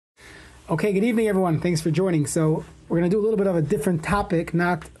Okay, good evening, everyone. Thanks for joining. So we're going to do a little bit of a different topic,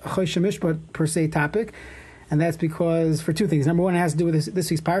 not a Choshemish, but per se topic. And that's because, for two things. Number one, it has to do with this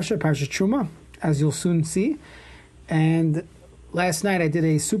week's Parsha Truma, as you'll soon see. And last night I did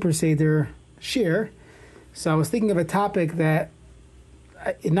a Super Seder Shiur. So I was thinking of a topic that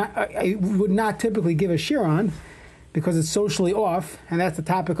I would not typically give a shiur on because it's socially off, and that's the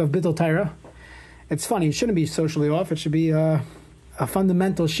topic of bittul Torah. It's funny, it shouldn't be socially off. It should be a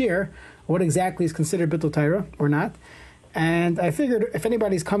fundamental shiur. What exactly is considered bittul Torah or not? And I figured if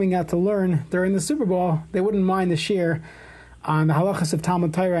anybody's coming out to learn during the Superbowl, they wouldn't mind the shiur on the Halachos of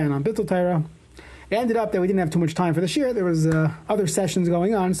Talmud Torah and on bittul Torah. It ended up that we didn't have too much time for the shiur. There was other sessions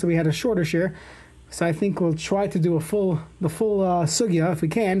going on, so we had a shorter shiur. So I think we'll try to do the full sugya if we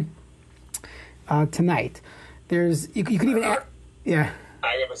can tonight. You could even yeah.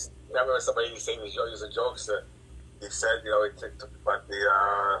 I remember somebody saying these jokes that he said, he took about the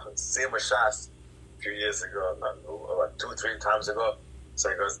Siyum Shas a few years ago, about 2-3 times ago. So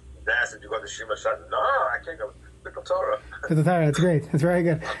he goes, "Dad, if you go to Siyum Shas, no, I can't go. Bittul Torah." Bittul Torah, that's great. That's very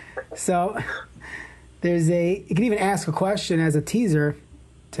good. So you can even ask a question as a teaser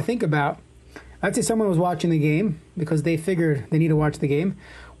to think about. Let's say someone was watching the game because they figured they need to watch the game.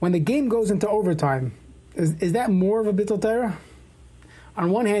 When the game goes into overtime, is that more of a bittul Torah? On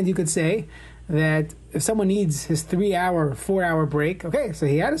one hand, you could say that if someone needs his 3-hour, 4-hour break, okay, so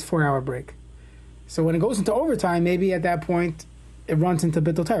he had his 4-hour break. So when it goes into overtime, maybe at that point it runs into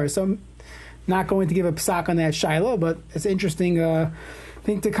bittul Torah. So I'm not going to give a psak on that shaila, but it's an interesting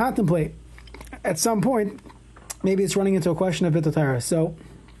thing to contemplate. At some point, maybe it's running into a question of bittul Torah. So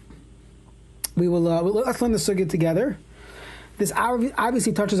we will let's learn the sugya together. This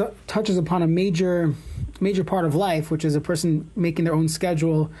obviously touches upon a major part of life, which is a person making their own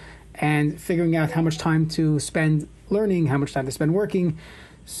schedule and figuring out how much time to spend learning, how much time to spend working.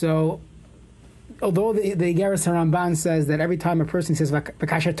 So, although the Igeres Haramban says that every time a person says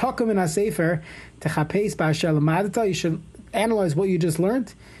 "V'kasher tokum in hasefer techapes ba'asher lamadta," you should analyze what you just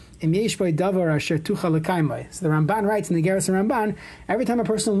learned. So the Ramban writes in the Igeres Haramban, every time a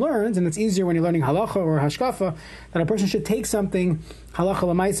person learns, and it's easier when you're learning halacha or hashkafa, that a person should take something halacha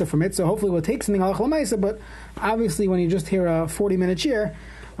l'maisa from it. So hopefully we'll take something halacha l'maisa, but obviously when you just hear a 40-minute shiur,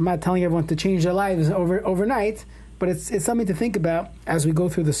 I'm not telling everyone to change their lives overnight, but it's something to think about as we go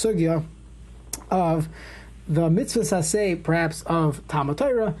through the sugya of the mitzvah saseh, perhaps of Talmud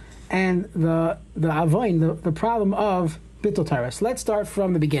Torah, and the avoin, the problem of bittul Torah. So let's start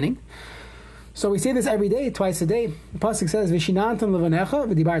from the beginning. So we say this every day, twice a day. The pasuk says, "V'shinantam levanecha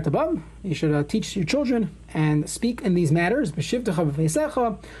v'dibarta bam." You should teach your children and speak in these matters. B'shivtecha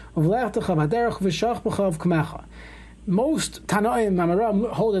b'feisecha uv'lechtecha b'derech v'shachbecha v'kmecha. Most Tanoim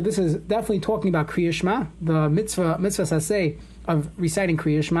Amaram hold that this is definitely talking about Kriya Shema, the mitzvah saseh of reciting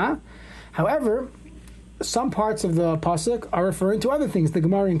Kriya Shema. However, some parts of the pasuk are referring to other things. The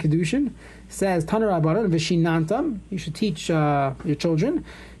Gemara in Kedushin says, "Taner Rabbanan v'shinantam." You should teach your children.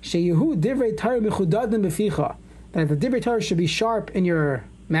 Sheyehu divrei Torah mechudadim b'ficha. That the divrei Torah should be sharp in your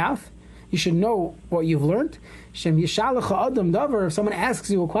mouth. You should know what you've learned. Shem yishalecha adam davar. If someone asks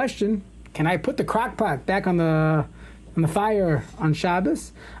you a question, can I put the crock pot back on the fire on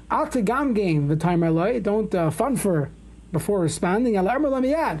Shabbos? Al tegam game v'taimer loy. Don't funfer before responding. Al amar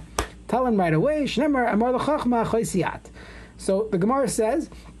lamiyad. Tell him right away. Shneimar amar l'chachma choisiyat. So the Gemara says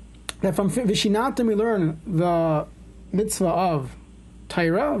that from V'shinatim we learn the mitzvah of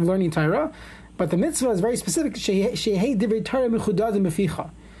Torah, of learning Torah, but the mitzvah is very specific. Shehei divrei Torah mechudadim b'ficha.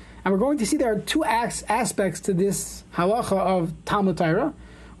 And we're going to see there are two aspects to this halacha of Talmud Torah.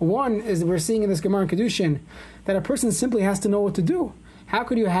 One is we're seeing in this Gemara in Kedushin that a person simply has to know what to do. How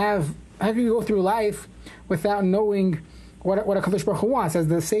could you go through life without knowing what a Kadosh Baruch Hu wants? As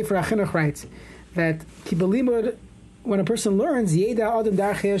the Sefer HaChinuch writes, that kibalimud, when a person learns, Yeda Adam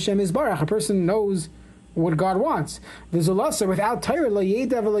Darchei Hashem Yisbarach, a person knows what God wants. V'zulasa, without Torah, lo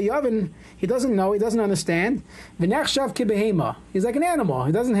Yeda v'lo Yavin, he doesn't know, he doesn't understand. V'nechshav kibehema, he's like an animal.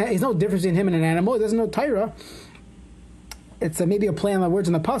 He's no difference in him and an animal. He doesn't know Torah. It's maybe a play on the words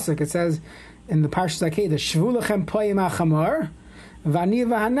in the pasuk. It says in the Parshas Akedah, Shvu lechem poyim hachamor, v'ani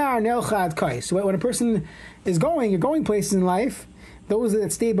v'hanar nelcha ad kai. So when a person is you're going places in life, those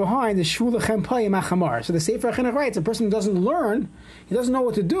that stay behind is shvu lechem poyim hachamor. So the Sefer HaChinuch writes, a person doesn't learn, he doesn't know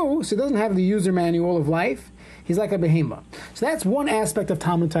what to do, so he doesn't have the user manual of life. He's like a behema. So that's one aspect of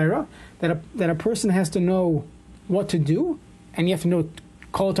Talmud Torah, that a person has to know what to do, and you have to know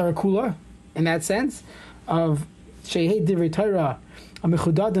Kol Torah Kula in that sense of Shehei Divrei Torah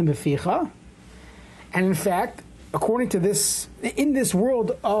Amechudadim B'ficha. And in fact, according to this, in this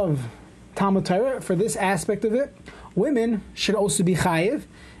world of Talmud Torah, for this aspect of it, women should also be chayiv,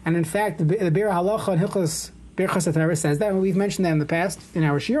 And in fact, the Bir Halacha and Hilchos Birchas HaTorah says that, and we've mentioned that in the past in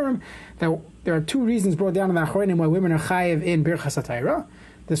our shiurim, that there are two reasons brought down in the Achronim why women are chayiv in Birchas HaTorah.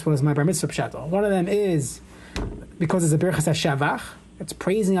 This was my bar mitzvah pshato. One of them is because it's a Birchas HaShavach. It's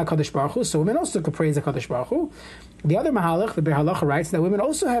praising HaKadosh Baruch Hu, so women also could praise HaKadosh Baruch Hu. The other Mahalach, the Bir Halacha, writes that women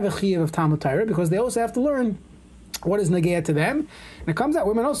also have a chiyuv of Talmud Torah because they also have to learn what is negea to them. And it comes out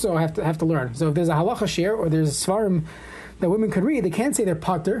women also have to learn. So if there's a halacha share or there's a svarim that women could read, they can't say they're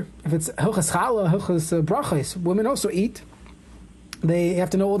pater. If it's hilchas chala, hilchas brachos, women also eat. They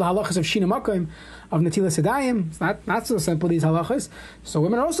have to know all the halachas of shina makom, of netilas yadayim. It's not so simple, these halachas. So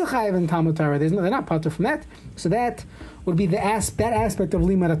women are also chayiv in Talmud Torah. They're not pater from that. So that would be that aspect of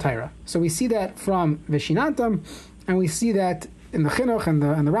limud Torah. So we see that from Vishinantam, and we see that in the Chinuch and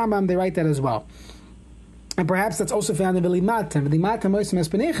the Rambam. They write that as well. And perhaps that's also found in V'limatem. V'limatem oisem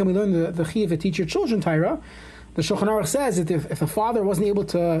espenechem. We learn the chiyuv to teach your children Torah. The Shulchan Aruch says that if a father wasn't able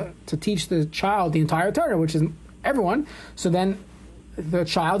to teach the child the entire Torah, which is everyone, so then the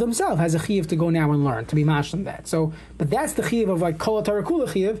child himself has a chiyuv to go now and learn, to be mashlim on that. So, but that's the chiyuv of like kol Torah kula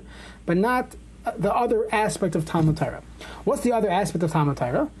chiyuv, but not the other aspect of Talmud Torah. What's the other aspect of Talmud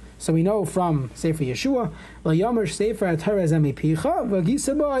Torah? So we know from Sefer Yeshua,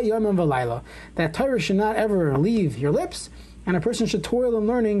 that Torah should not ever leave your lips, and a person should toil in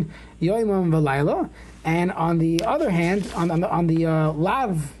learning Yoimam V'Laila. And on the other hand, on the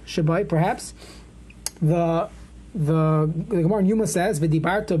Lav Shabbai, perhaps the Gemara in Yuma says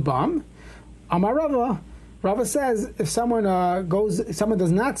V'dibarta Bam Amar Rava says if someone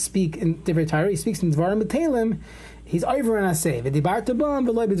does not speak in Divrei Torah, he speaks in Dvarim B'Telim, he's over and asay. V'dibarta Bam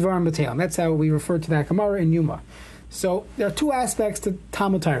V'loy B'Dvarim B'Telim. That's how we refer to that Gemara in Yuma. So there are two aspects to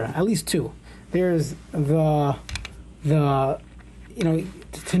Talmud Torah, at least two. There's the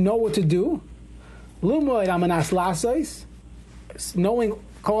to know what to do. Lumoid amanas lasois, knowing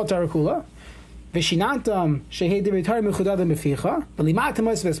kol Torah kula. Vishinantam shehei divrei Torah mechudadam beficha. V'limatem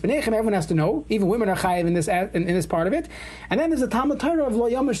ois v'espenechem. Everyone has to know. Even women are chayiv in this part of it. And then there's a Talmud Torah of lo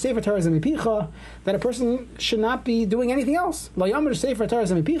yomer sefer Torah zemipicha, that a person should not be doing anything else. Lo yomer sefer Torah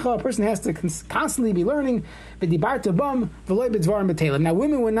zemipicha. A person has to constantly be learning. V'dibarta bam v'loy b'dvarim b'telim. Now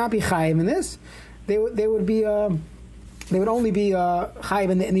women would not be chayiv in this. They would only be chayiv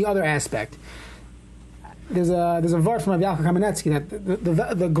in the other aspect. There's a vart from Rav Yaakov Kamenetsky that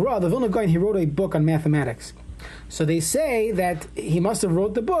the Vilna Gaon, he wrote a book on mathematics. So they say that he must have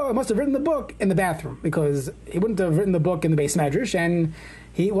written the book in the bathroom, because he wouldn't have written the book in the Beis Medrash, and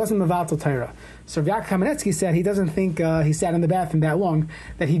he wasn't Mevatel Torah. So Rav Yaakov Kamenetsky said he doesn't think he sat in the bathroom that long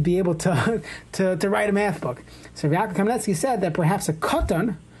that he'd be able to write a math book. So Rav Yaakov Kamenetsky said that perhaps a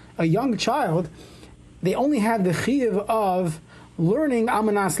katan, a young child, they only have the chiyuv of learning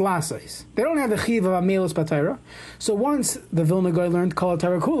amanas lasos. They don't have the chiyuv of amelus b'Torah. So once the Vilna Gaon learned kol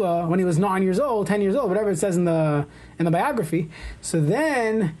Torah kula when he was 9 years old, 10 years old, whatever it says in the biography, so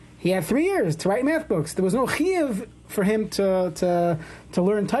then he had 3 years to write math books. There was no chiyuv for him to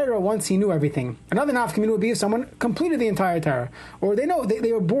learn Torah once he knew everything. Another nafkamina would be if someone completed the entire Torah, or they know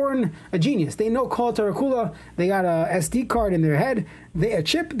they were born a genius. They know kol Torah kula. They got a SD card in their head, a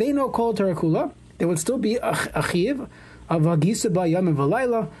chip. They know kol Torah kula. There would still be a chiyuv of Agisa ba Yom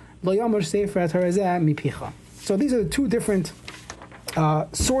V'Laila Lo Yomer Sefer Torah Zeh Mipicha. So these are the two different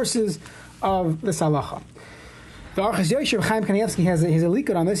sources of this halacha. The Archas Yosher Chaim Kanievsky has a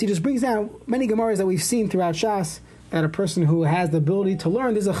likut on this. He just brings down many gemaras that we've seen throughout Shas, that a person who has the ability to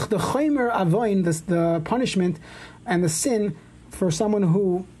learn, there's the chaymer avoin, the punishment and the sin for someone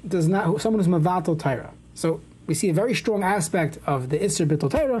who does not, someone who's mevatel Torah. So we see a very strong aspect of the Isser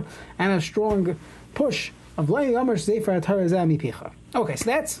bittul Torah and a strong push of Lo Yomer Sefer Torah Zeh Mipicha. Okay, so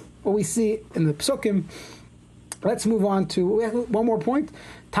that's what we see in the Psukim. Let's move on to one more point.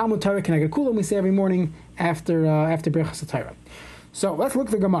 Talmud Torah Keneged Kulam, we say every morning after Birchas Torah. So let's look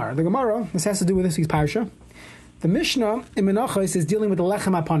at the Gemara. The Gemara, this has to do with this week's parsha. The Mishnah in Menachos is dealing with the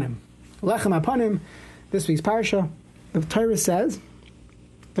Lechem Apanim. Lechem Apanim, this week's parsha, the Torah says,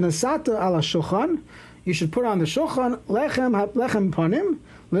 V'nasata ala shulchan, you should put on the shulchan lechem apanim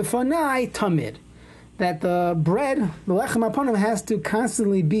lefanai tamid. That the bread, the lechem apanim, has to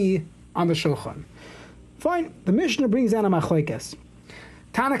constantly be on the shulchan. Fine. The Mishnah brings down a machlokes.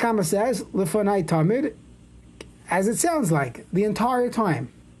 Tana Kama says lefanai tamid, as it sounds like the entire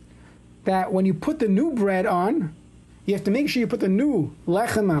time. That when you put the new bread on, you have to make sure you put the new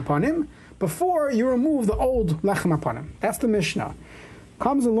lechem apanim before you remove the old lechem apanim. That's the Mishnah.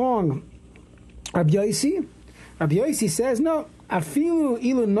 Comes along Rabbi Yosi. Rabbi Yosi says, no, afilu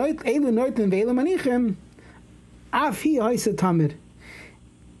elu noitin ve'elu manichem, afi haisa tamid.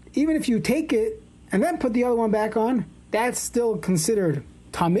 Even if you take it and then put the other one back on, that's still considered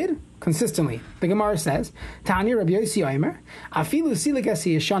tamid, consistently. The Gemara says, Tani Rabbi Yossi Omer, Afilu silik as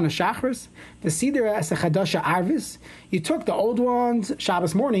yeshana shachris, the sidra as a chadasha arvis. You took the old ones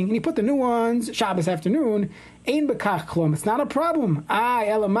Shabbos morning and you put the new ones Shabbos afternoon. Ein bekach klum. It's not a problem. Ay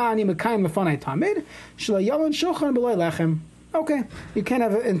elamani mekayim lefanai tamid shelo yalon shulchan beloy lechem. Okay, you can't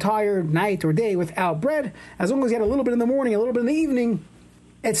have an entire night or day without bread. As long as you had a little bit in the morning, a little bit in the evening,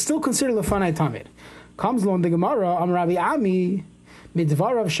 it's still considered lefanai tamid. Comes along the Gemara, Rabbi Ami.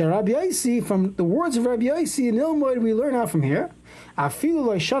 Midvarav Rabbi Yossi, from the words of Rabbi Yossi in Ilmoid, we learn out from here. Afilu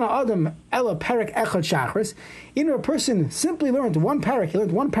lo shana adam ela perek echad shachris. Even if a person simply learned one parak, he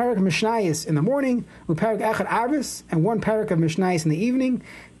learned one parak of Mishnayos in the morning, one parak echad arvis, and one parak of Mishnayos in the evening.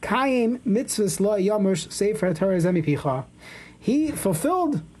 Kayim mitzvahs la yamush sefer Torah zemipicha. He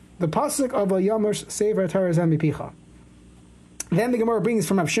fulfilled the pasuk of a yamush sefer Torah zemipicha. Then the Gemara brings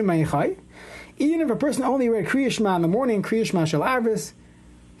from Rav Shimon Yochai. Even if a person only read Kriya Shema in the morning, Kriya Shema Shel Arvis,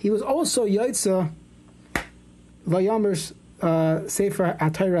 he was also Yotza Vayomer's Sefer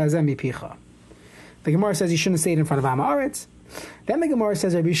HaTorah Hazeh Mipicha. The Gemara says he shouldn't say it in front of Am Haaretz. Then the Gemara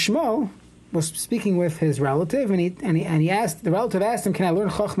says Rabbi Shmuel was speaking with his relative, and he asked, the relative asked him, can I learn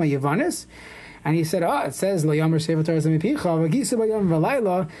Chochma Yevanis? And he said, it says Lo Yomer Sefer Torah Hazeh Mipicha, V'gisa V'yom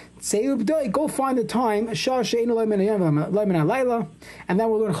V'layla, Tzeiu B'doi, go find the time, Shah She'enu Lo Min HaYom Lo Min HaLayla, and then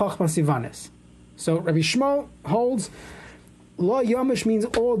we'll learn Chochma Yevanis. So Rabbi Shmuel holds Lo Yomish means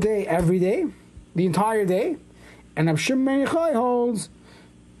all day, every day, the entire day, and Rabbi Shimon Yochai holds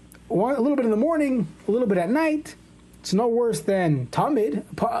a little bit in the morning, a little bit at night. It's no worse than Tamid.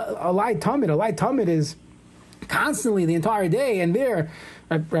 A light Tamid is constantly the entire day, and there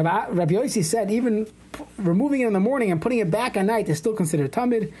Rabbi Yossi said even removing it in the morning and putting it back at night is still considered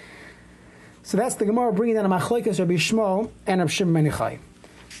Tamid. So that's the Gemara bringing down a machlokes Rabbi Shmuel and Rabbi Shimon Yochai.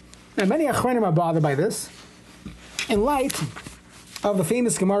 Now, many Achronim are bothered by this. In light of the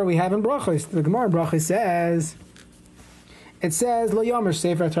famous Gemara we have in Brachos, the Gemara in Brachos says, Lo Yomer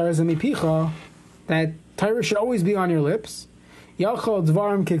Sefer Torah Hazeh Mipicha, that Torah should always be on your lips. Yachol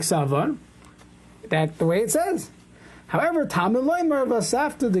Dvarim Kiksavan, that the way it says. However, Tamid Loimer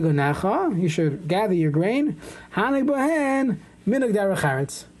Vasafta Degonecha, you should gather your grain. Hanig Bohen Minog Derech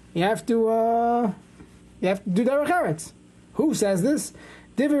Eretz. You have to do Derech Eretz. Who says this?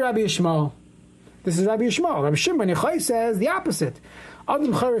 Divi Rabbi Yishmael. This is Rabbi Yishmael. Rabbi Shimon Yochai says the opposite.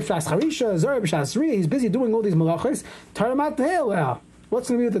 Adam Charif Shas Charisha, Zor B'Shas Riya, he's busy doing all these malachos. Torah Mat Tehel. What's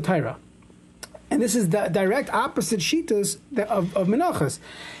going to be with the Torah? And this is the direct opposite shitas of Menachos.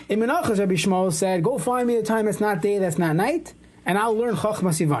 In Menachos, Rabbi Yishmael said, go find me a time that's not day, that's not night, and I'll learn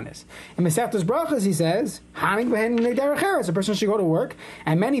Chochmas Yevanis. In Masechtas Brachos, he says, Hanig B'hen Minei Derech Eretz, a person should go to work,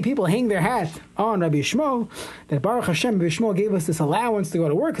 and many people hang their hat on Rabbi Yishmael, that Baruch Hashem, Rabbi Yishmael gave us this allowance to go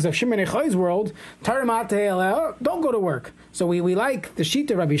to work, because of Shimon Yochai's world, Torah Mat Tehel, don't go to work. So we like the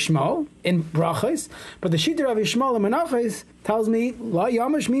Shita Rabbi Yishmael in Brachos, but the Shita Rabbi Yishmael in Menachos tells me La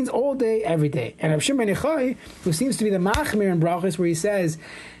Yamish means all day, every day. And Rabbi Shimon Yochai, who seems to be the Machmir in Brachos, where he says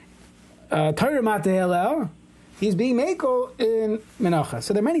Torah Mat Tehel, he's being Meiko in Menachos.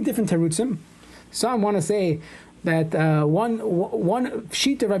 So there are many different terutzim. Some want to say that one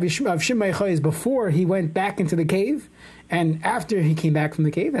sheet of Shimon Yochai is before he went back into the cave, and after he came back from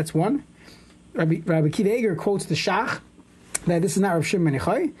the cave. That's one. Rabbi Akiva Eger quotes the Shach that this is not Rav Shimon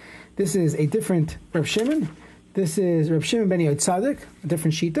Yochai. This is a different Rav Shimon. This is Rav Shimon ben Yotzadik, a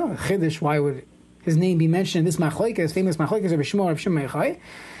different shita. Chiddush, why would his name be mentioned in this machlokes, famous machlokes of Rav Shimon Yochai?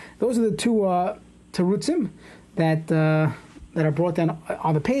 Those are the two terutzim that are brought down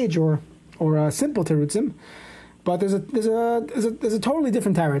on the page, or simple terutzim. But there's a totally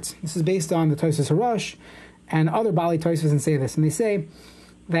different teretz. This is based on the Tosfos Harash and other Bali Tosfos, and say this, and they say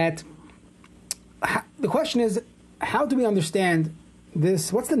that the question is, how do we understand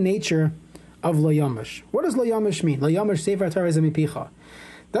this? What's the nature of Lo Yomish? What does Lo Yomish mean? Lo Yomish Sefer Torah Hazeh Mipicha.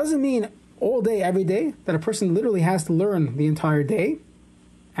 Doesn't mean all day, every day, that a person literally has to learn the entire day.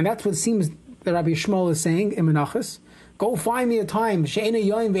 And that's what it seems that Rabbi Shmuel is saying in Menachos. Go find me a time, She'ena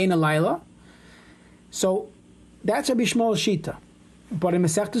Yoim Ve'ena Laila. So that's Rabbi Shmuel's Shita. But in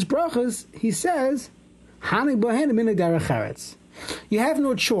Masechtas Brachos, he says, Hanig Bohen Minog Derech Eretz. You have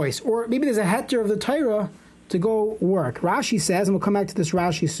no choice. Or maybe there's a heter of the Torah to go work. Rashi says, and we'll come back to this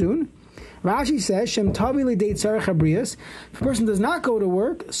Rashi soon, Rashi says, Shem Tavi Lidei Tzarech HaBrias, if a person does not go to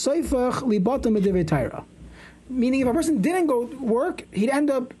work, Soifach Libatam Medivei Torah. Meaning if a person didn't go to work, he'd end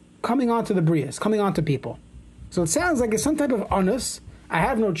up coming onto the Brias, coming onto people. So it sounds like it's some type of onus. I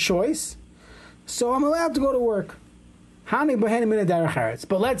have no choice, so I'm allowed to go to work.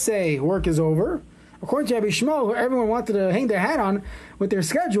 But let's say work is over. According to Rabbi Shmuel, who everyone wanted to hang their hat on with their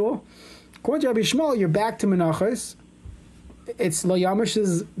schedule, according to Rabbi Shmuel, you're back to Menachos. it's lo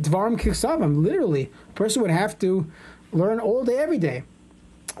yamash's dvarim kiksavam. Literally, a person would have to learn all day, every day.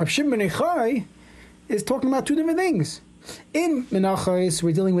 Rav Shimon ben Yochai is talking about two different things. In Menachos,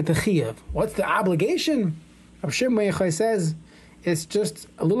 we're dealing with the chiyuv. What's the obligation? Rav Shimon ben Yochai says it's just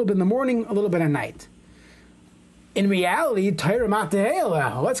a little bit in the morning, a little bit at night. In reality, Torah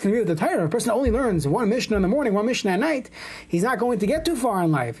matehela. What's going to be with the Torah? If a person only learns one Mishnah in the morning, one Mishnah at night, he's not going to get too far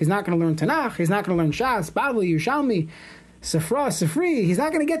in life. He's not going to learn Tanakh. He's not going to learn Shas, Bavli, Yerushalmi, Sifra, Sifri. He's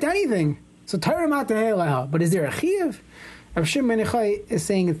not going to get to anything. So Torah matehela. But is there a chiyuv? Rav Shimon ben Yochai is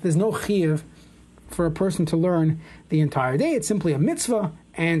saying that there's no chiyuv for a person to learn the entire day. It's simply a mitzvah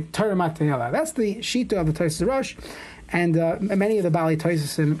and Torah matehela. That's the shita of the Tosfos Rosh, and many of the Bali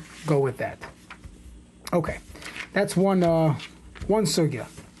Tosasim go with that. Okay. That's one sugya.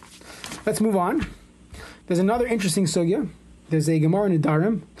 Let's move on. There's another interesting sugya. There's a Gemara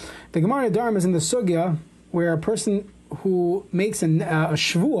Nedarim. The Gemara Nedarim is in the sugya where a person who makes a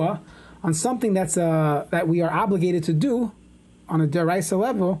shvua on something that we are obligated to do on a deraisa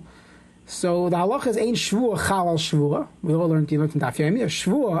level. So the halacha is ein shvua chalal shvua. We all learned in Daf Yomi. A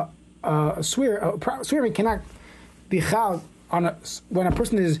shvua, swearing cannot be chal when a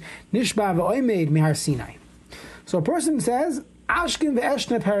person is nishba v'oimed mihar Sinai. So a person says, Ashkin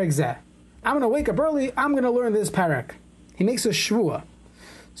ve'eshne perek zeh. I'm going to wake up early, I'm going to learn this perek. He makes a shvua.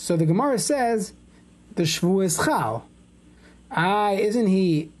 So the Gemara says, the shvua is chal. Isn't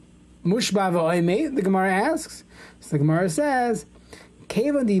he mushba ve'oimed? The Gemara asks. So the Gemara says,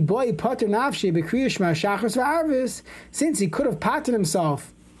 Kevan di boy pater nafshe b'kriyash ma'ashachos v'arvis, since he could have patted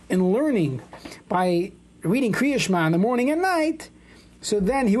himself in learning by reading Kriya Shema in the morning and night, so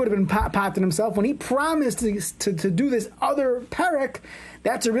then he would have been patting himself when he promised to do this other perek.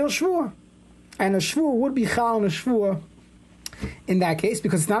 That's a real shvua, and a shvua would be chal and a shvua in that case,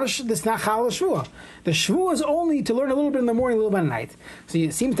 because it's not chal a shvua. The shvua is only to learn a little bit in the morning, a little bit at night. So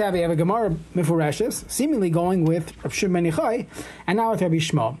you seem to have a Gemara Mefureshes, seemingly going with Rav Shimon ben Yochai, and now with Rabbi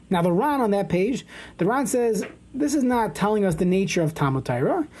Shmuel. Now the Ran on that page, the Ran says this is not telling us the nature of Talmud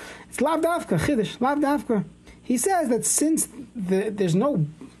Torah. It's lav dafka chiddush, lav dafka. He says that since there's no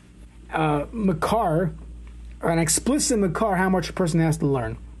makar, or an explicit makar, how much a person has to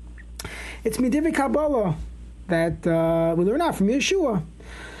learn, it's midivik Kabbalah that we learn out from Yeshua.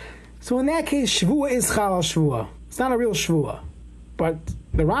 So in that case, shvua is chal shvua. It's not a real shvua. But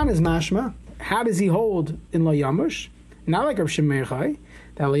the Ran is mashma. How does he hold in lo yamush? Not like Rav Shimon ben Yochai.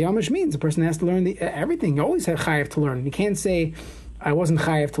 That lo yamush means a person has to learn everything. You always have chayav to learn. You can't say, I wasn't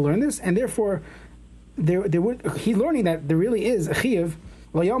chayav to learn this, and therefore he's learning that there really is a chiyuv.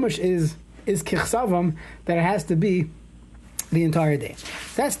 Lo yamush is kichsavam, that it has to be the entire day.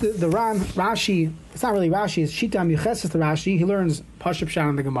 That's the Ran. Rashi, it's not really Rashi, it's Shita Yucheses to Rashi. He learns Pashup Shan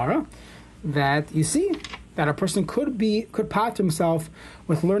in the Gemara, that you see that a person could pat himself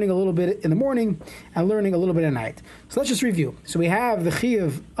with learning a little bit in the morning and learning a little bit at night. So let's just review. So we have the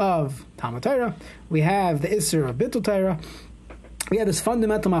chiyuv of Talmud Torah, we have the Isser of bittul Torah, we have this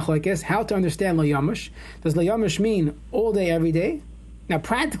fundamental machlokes, how to understand lo yamush. Does lo yamush mean all day, every day? Now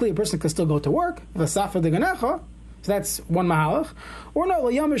practically a person can still go to work, v'safa de ganecha, so that's one mahalach. Or no,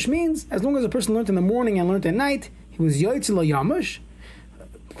 lo yamush means as long as a person learned in the morning and learned at night, he was yoytze lo yamush.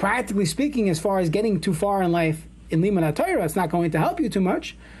 Practically speaking, as far as getting too far in life in limud Torah, it's not going to help you too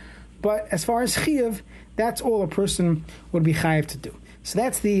much. But as far as chiyuv, that's all a person would be chayiv to do. So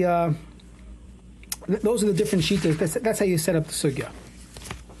that's the those are the different shitas. That's how you set up the sugya.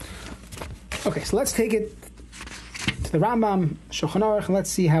 Okay, so let's take it to the Rambam Shulchan Aruch and let's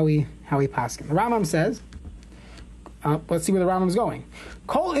see how he paskin. The Rambam says, let's see where the Rambam is going.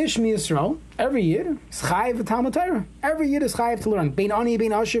 Kol ish mi Yisrael, every year is chayiv to Talmud Torah. Every year is chayiv to learn. Bein ani,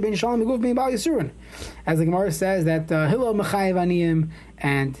 bein asher, bein shalom, meguf, bein bal yisurin. As the Gemara says that Hillel mechayiv aniyim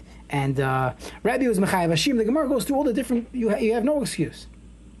and Rabbi was mechayiv hashim. The Gemara goes through all the different. You have no excuse.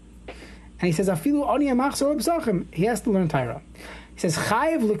 And he says afilu ani amachzor b'sachim. He has to learn Torah. He says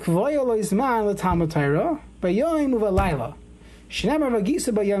chayiv l'kvoya lo yizman l'Talmud Torah b'yoyim u'v'layla. Shneimar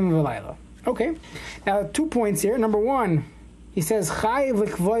v'gisa b'yoyim u'v'layla. Okay. Now 2 points here. Number one, he says chayiv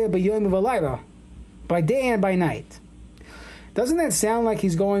l'kvoya b'yoyim u'v'layla, by day and by night. Doesn't that sound like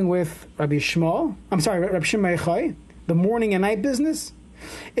he's going with Rabbi Shmuel? I'm sorry, Rabbi Shimon ben Yochai, the morning and night business?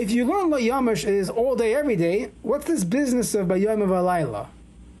 If you learn lo yamush is all day, every day, what's this business of b'yoyim u'v'layla?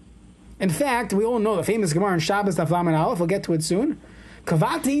 In fact, we all know the famous Gemara in Shabbos Daf Lamed Aleph. We'll get to it soon.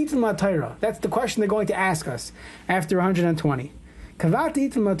 Kavati itim l'Torah. That's the question they're going to ask us after 120.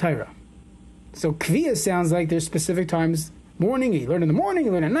 Kavati itim l'Torah. So kviyah sounds like there's specific times. Morning, you learn in the morning,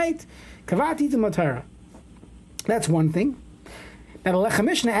 you learn at night. Kavati itim l'Torah. That's one thing. Now the Lechem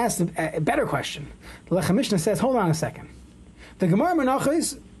Mishnah asks a better question. The Lechem Mishnah says, hold on a second. The Gemara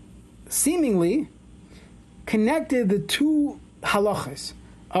Menachos seemingly connected the two halachos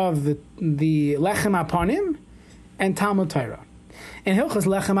of the lechem aponim and Talmud Torah. In Hilchos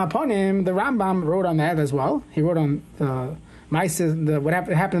lechem aponim, the Rambam wrote on that as well. He wrote on the Ma'ases, what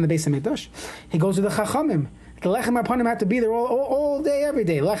happened in the Beis Hamikdash. He goes to the Chachamim. The lechem aponim had to be there all day, every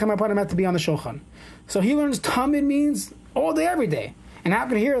day. Lechem aponim had to be on the shulchan. So he learns tamid means all day, every day. And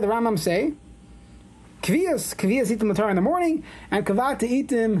happen to hear the Rambam say, Kviyas itim l'Torah in the morning, and kavata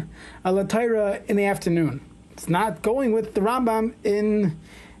itim l'Torah in the afternoon. It's not going with the Rambam in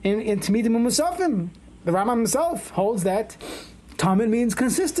Tamidim u'Musafim. The Rambam himself holds that tamid means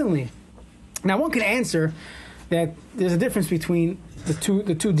consistently. Now one can answer that there's a difference between the two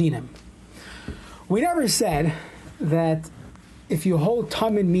dinim. We never said that if you hold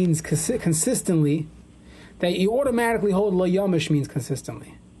tamid means consistently, that you automatically hold lo yamish means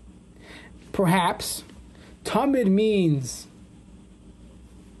consistently. Perhaps tamid means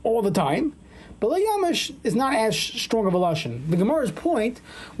all the time, but lo yamish is not as strong of a lashon. The Gemara's point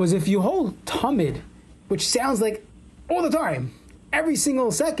was if you hold tamid, which sounds like all the time, every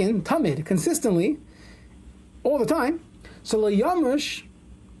single second, tamid, consistently, all the time, so lo yamish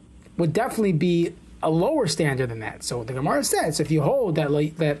would definitely be a lower standard than that. So the Gemara says, if you hold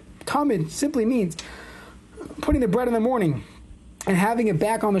that tamid simply means putting the bread in the morning and having it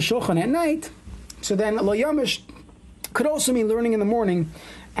back on the shulchan at night, so then lo yamish could also mean learning in the morning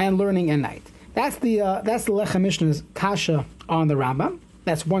and learning at night. That's the Lechem Mishnah's kasha on the Rambam.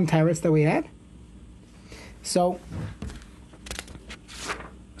 That's one teretz that we had. So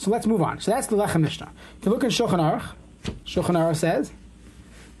let's move on. So that's the Lechem Mishnah. If you look in Shulchan Aruch says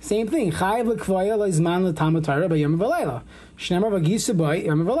same thing. Chayiv l'kvoya leizman l'talmud Torah b'yom v'layla. Shnemar v'gisu b'y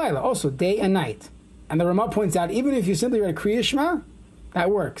yom v'layla. Also day and night. And the Ramah points out, even if you simply read Kriya Shema,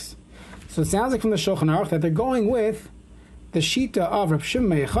 that works. So it sounds like from the Shulchan Aruch that they're going with the Shita of Reb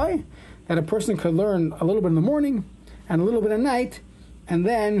Shimon Yochai, that a person could learn a little bit in the morning and a little bit at night, and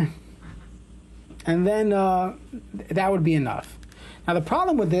then that would be enough. Now the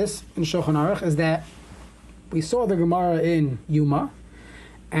problem with this in Shulchan Aruch is that we saw the Gemara in Yuma,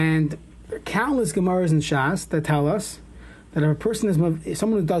 and there are countless Gemaras in Shas that tell us that if a person is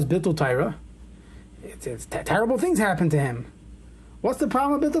someone who does bittul Torah, terrible things happen to him. What's the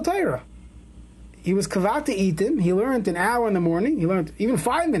problem with bittul Torah? He was kavata itim. He learned an hour in the morning. He learned even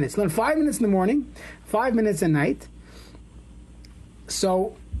 5 minutes. He learned 5 minutes in the morning, 5 minutes at night.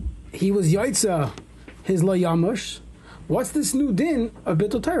 So he was yaitza his lo yamush. What's this new din of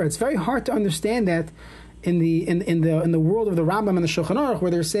bittul Torah? It's very hard to understand that in the world of the Rambam and the Shulchan Aruch,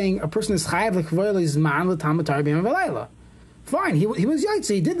 where they're saying a person is chayav l'kvoy l'zman l'talmud Torah b'yom v'layla. Fine, he was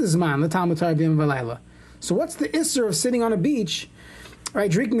yaitza. He did the zman l'talmud Torah b'yom v'layla. So what's the isser of sitting on a beach,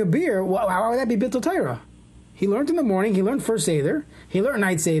 right, drinking a beer? Well, how would that be bittul Torah? He learned in the morning. He learned first seder. He learned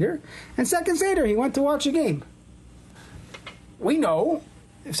night seder, and second seder he went to watch a game. We know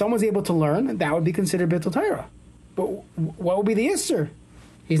if someone's able to learn, that would be considered bittul Torah. But what would be the isser?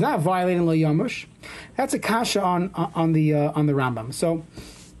 He's not violating lo yamush. That's a kasha on the Rambam. So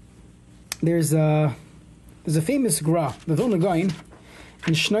there's a famous gra, the Vilna Gaon,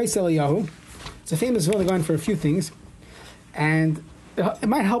 in Shnois Eliyahu. It's a famous Vilna Gaon for a few things, and it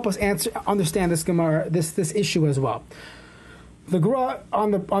might help us understand this Gemara, this issue as well. The gra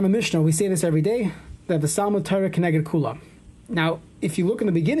on the Mishnah, we say this every day, that the Salmud Torah keneged kula. Now, if you look in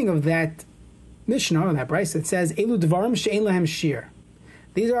the beginning of that Mishnah, or that Bryce, it says Elu Dvarim she'ein lahem shir.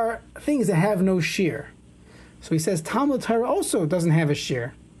 These are things that have no shir. So he says Talmud Torah also doesn't have a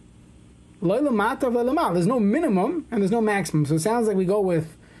shir. There's no minimum and there's no maximum. So it sounds like we go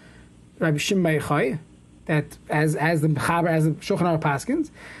with Rabbi Shimon Yochai, that as the Shulchan Aruch paskins,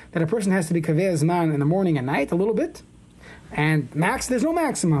 that a person has to be kaveh zman in the morning and night a little bit, and there's no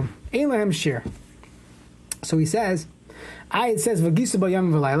maximum. Ein lahem shir. So he says, it says v'gisu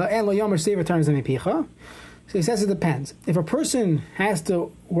b'yom v'layla and lo yomer sever turns emipicha. So he says it depends. If a person has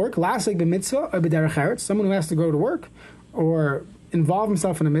to work, lasik b'mitzvah or b'derech eretz, someone who has to go to work or involve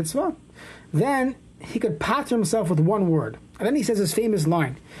himself in a mitzvah, then he could pater himself with one word. And then he says this famous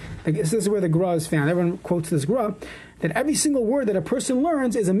line. This is where the gra is found. Everyone quotes this gra, that every single word that a person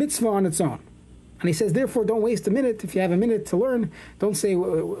learns is a mitzvah on its own. And he says, therefore, don't waste a minute. If you have a minute to learn, don't say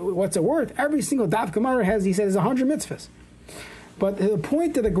what's it worth. Every single daf gemara has, he says, 100 mitzvahs. But the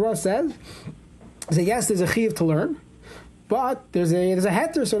point that the gra says is that yes, there's a chiyuv to learn, but there's a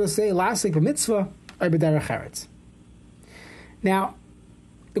heter, so to say, lasik b'mitzvah or b'derech eretz. Now,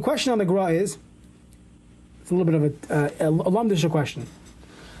 the question on the gra is, it's a little bit of a lumdish question.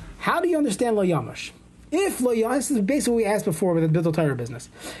 How do you understand lo yamash? If lo yamash, this is basically what we asked before with the bittul Torah business.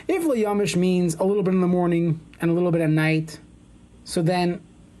 If lo yamash means a little bit in the morning and a little bit at night, So then,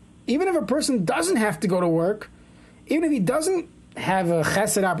 even if a person doesn't have to go to work, even if he doesn't have a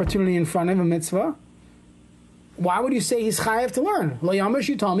chesed opportunity in front of a mitzvah, why would you say he's chayav to learn? Lo yamish,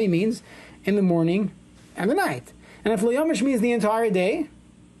 you told me, means in the morning and the night. And if lo yamish means the entire day,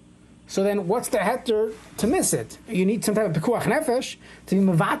 so then what's the heter to miss it? You need some type of pekuach nefesh to be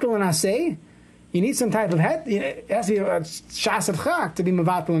mevatel and aseh. You need some type of it has to be a shas chak to be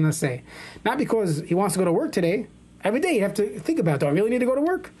mevatel and aseh. Not because he wants to go to work today. Every day you have to think about, do I really need to go to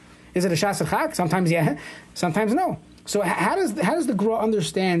work? Is it a shas chak? Sometimes yeah, sometimes no. So how does the Gra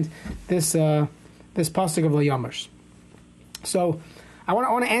understand this this pasuk of lo yamish? So I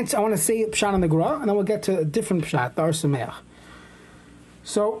want to say pshat on the Gra, and then we'll get to a different pshat, the Ar Sameach.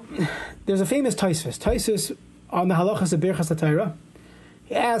 So there's a famous Tosfos on the Halachos of Birchas HaTorah.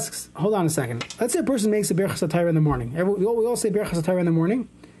 He asks, hold on a second. Let's say a person makes a Birchas HaTorah in the morning. We all say Birchas HaTorah in the morning,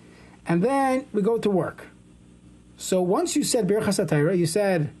 and then we go to work. So once you said Birchas HaTorah, you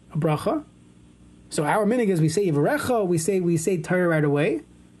said a bracha. So our minhag is we say Yivarecha, we say Torah right away.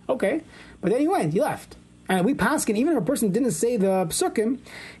 Okay, but then you left. And we paskin, even if a person didn't say the psukim,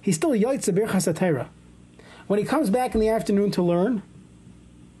 he still yaitz a Birchas HaTorah. When he comes back in the afternoon to learn,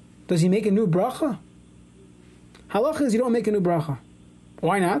 does he make a new bracha? Halacha is you don't make a new bracha.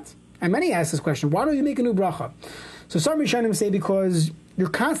 Why not? And many ask this question, why don't you make a new bracha? So some Rishonim say because you're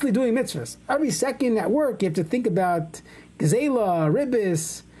constantly doing mitzvahs. Every second at work you have to think about gezela,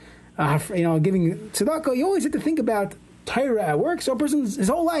 ribis, giving tzedakah. You always have to think about Torah at work. So a person, his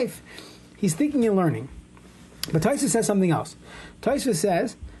whole life, he's thinking and learning. But Tosfos says something else. Tosfos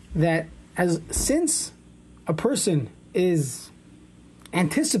says that since a person is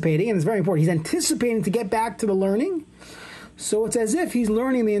anticipating, and it's very important, he's anticipating to get back to the learning, so it's as if he's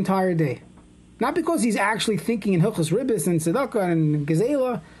learning the entire day. Not because he's actually thinking in Hilchos Ribis and Tzedakah and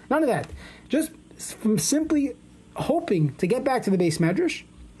Gezela, none of that. Just from simply hoping to get back to the base medrash,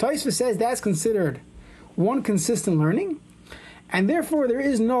 Tosfos says that's considered one consistent learning, and therefore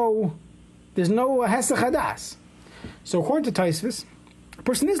there's no hesach hadas. So according to Tosfos, a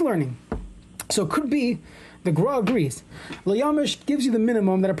person is learning. So it could be the Gra agrees. Lo yamish gives you the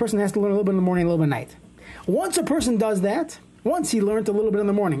minimum that a person has to learn a little bit in the morning, a little bit at night. Once a person does that, once he learned a little bit in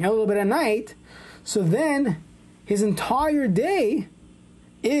the morning, a little bit at night, so then his entire day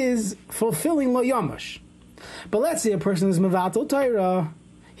is fulfilling lo yamish. But let's say a person is mevatel Torah,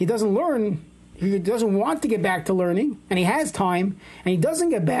 he doesn't learn, he doesn't want to get back to learning, and he has time, and he doesn't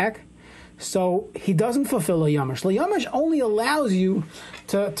get back, so he doesn't fulfill lo yamish. Lo yamish only allows you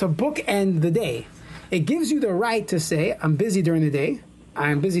to bookend the day. It gives you the right to say, I'm busy during the day,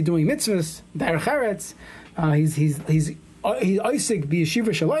 I'm busy doing mitzvahs, derech eretz, he's Isaac b'yeshiva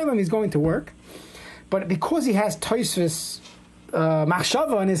shalayim, he's going to work. But because he has Tosfos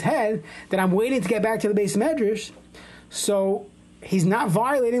machshava in his head that I'm waiting to get back to the base medrash, so he's not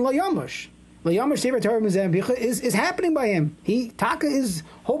violating lo yamish. Lo yamish sefer Torah is happening by him. Taka is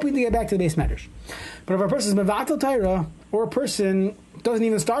hoping to get back to the base medrash. But if a person is mevatel Torah, or a person doesn't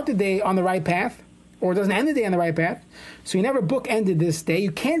even start the day on the right path, or doesn't end the day on the right path, so he never bookended this day,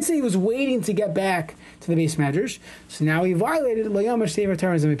 you can't say he was waiting to get back to the base medrash, so now he violated lo yamish sefer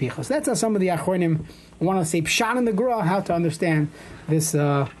Torah zemipichos. That's how some of the achronim want to say pshat in the Gra, how to understand this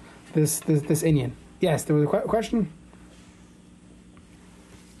inyan. Yes, there was a question?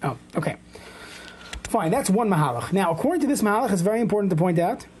 Oh, okay. Fine, that's one mahalach. Now, according to this mahalach, it's very important to point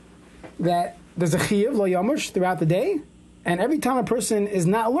out that there's a chiyuv lo yamish throughout the day, and every time a person is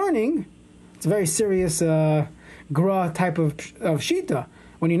not learning, it's a very serious Gra type of shita.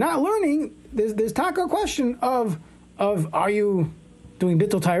 When you're not learning, there's taka question of are you doing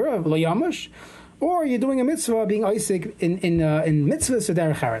bittul Torah lo yamish, or are you doing a mitzvah being Isaac in mitzvahs or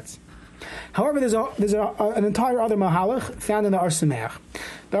derech eretz. However, there's an entire other mahalach found in the Ar Sameach.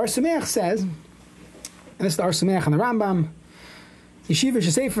 The Ar Sameach says, and this is the Ar Sameach and the Rambam, Yeshiva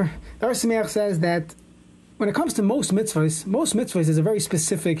Sefer. The Ar Sameach says that when it comes to most mitzvahs is a very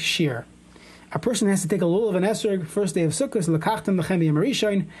specific shiur. A person has to take a lulav of an esrog, first day of Sukkot, l'kachtem l'chem b'yom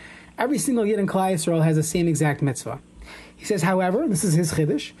harishon. Every single yid in Klal Yisrael has the same exact mitzvah. He says, however, this is his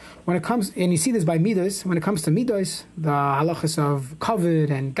chiddush, when it comes, and you see this by midos, when it comes to midos, the halachos of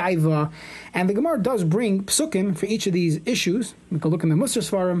kavod and gaiva, and the Gemara does bring psukim for each of these issues. We can look in the Musar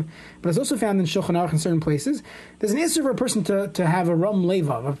Svarim, but it's also found in Shulchan Aruch in certain places. There's an issue for a person to have a ram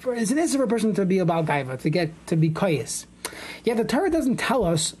leva. It's an issue for a person to be about gaiva, to be koyes. Yet the Torah doesn't tell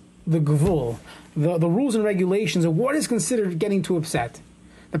us the gvul, the rules and regulations of what is considered getting too upset.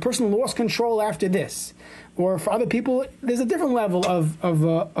 The person lost control after this. Or for other people, there's a different level of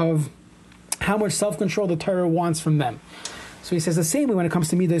how much self-control the Torah wants from them. So he says the same way when it comes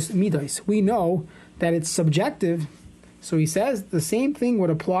to midos. We know that it's subjective So he says the same thing would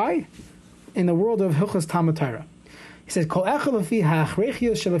apply in the world of Hilchos Talmud Torah. He says, Kol echad lefi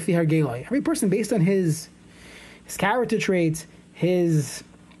ha'achreichios shelefi hargeloi. Every person based on his character traits, his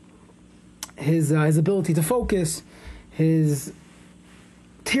ability to focus, his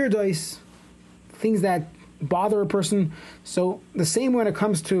tirdois, things that bother a person. So the same when it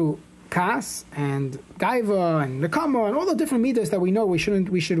comes to kas and gaiva and nekama and all the different midas that we know we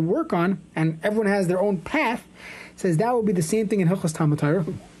should work on, and everyone has their own path, says that will be the same thing in Hilchos Talmud Torah.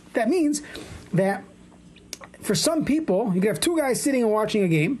 That means that for some people, you can have two guys sitting and watching a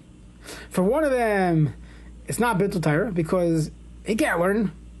game. For one of them, it's not bittul Torah because he can't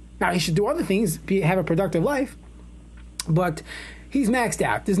learn. Now he should do other things, have a productive life, but he's maxed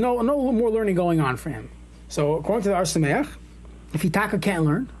out. There's no more learning going on for him. So according to the Ar Sameach, if he taka can't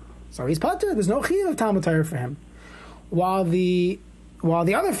learn, so he's patur. There's no chiyuv of Talmud Torah for him. While the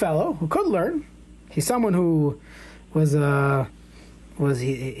other fellow who could learn, he's someone who he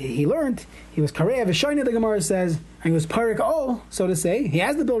learned. He was karei v'shoyne, the Gemara says, and he was parik ol, so to say. He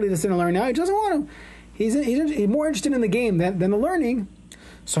has the ability to sit and learn now. He doesn't want to. He's more interested in the game than the learning.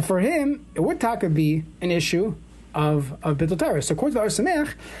 So for him, it would taka be an issue of bittul Torah. So according to the Ar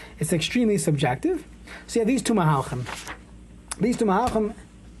Sameach, it's extremely subjective. So you have these two mahalchim.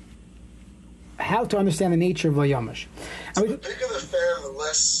 How to understand the nature of Layamash. So the bigger the fan, the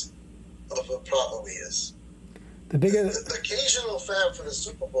less of a problem he is. The occasional fan for the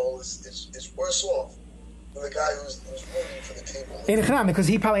Super Bowl is worse off than the guy who's rooting for the team. In Echanam, because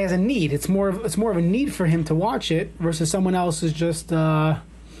he probably has a need. It's more of a need for him to watch it versus someone else who's just doing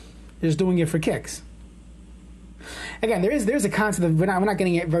it for kicks. Again, there's a concept of we're not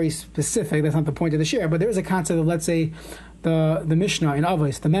getting it very specific. That's not the point of the share. But there is a concept of, let's say, the Mishnah in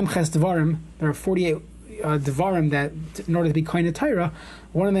Avos, the Memches Devarim. There are 48 Devarim that, in order to be kohen Torah,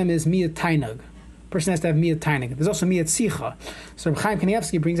 one of them is Miyat Tainug. Person has to have Miyat Tainug. There's also Miyat Sicha. So Reb Chaim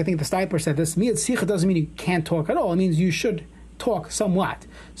Kanievsky brings, I think the Steipler said this, Miyat Sicha doesn't mean you can't talk at all. It means you should talk somewhat.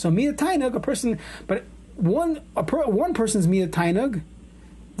 So Miyat Tainug, a person, but one person's Miyat Tainug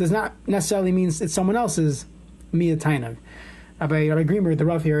does not necessarily mean it's someone else's Miyat Tainug. Rabbi Greenberg, the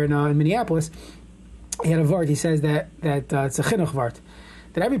Rav here in Minneapolis, he had a vart. He says that it's a chinuch vart,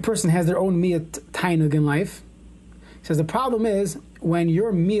 that every person has their own Miyat Tainug in life. He says the problem is when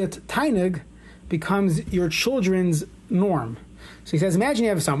your Miyat Tainug becomes your children's norm. So he says, imagine you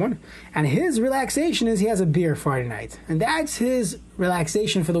have someone, and his relaxation is he has a beer Friday night, and that's his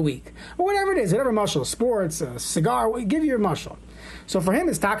relaxation for the week, or whatever it is, whatever mushal, sports, a cigar, give you a mushal. So for him,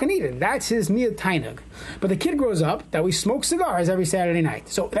 it's takanidin. That's his miyat tainug. But the kid grows up that we smoke cigars every Saturday night.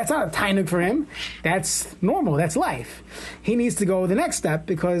 So that's not a tainug for him. That's normal. That's life. He needs to go the next step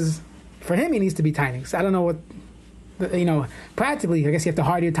because for him, he needs to be tainug. So I don't know what, practically, I guess you have to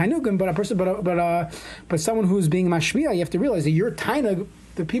hide your tainugim, but someone who's being mashmiya, you have to realize that your tainug,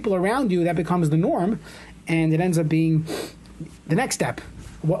 the people around you, that becomes the norm, and it ends up being the next step.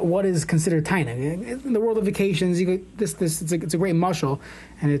 What is considered tainug in the world of vacations? It's a great mashal,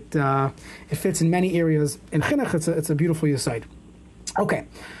 and it fits in many areas. In chinuch, it's a beautiful yesod. Okay,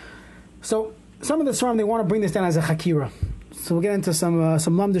 so some of the Sfarim, they want to bring this down as a chakira. So we'll get into some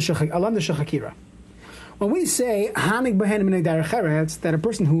lamdish chakira. When we say hanig behen minig derech eretz, that a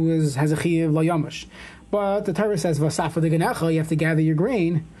person who has a chiyuv lo yamash, but the Torah says vasafa de genecha, you have to gather your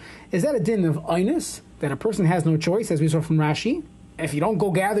grain. Is that a din of einus, that a person has no choice, as we saw from Rashi? If you don't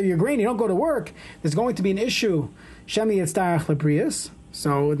go gather your grain, you don't go to work, there's going to be an issue. Shemi yitzdarach lebrius,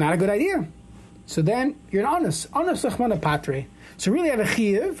 so not a good idea. So then you're an honest sechmana patre. So really, I have a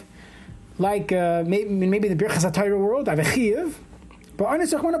chiyuv, like maybe the birchas HaTorah world. I have a chiyuv, but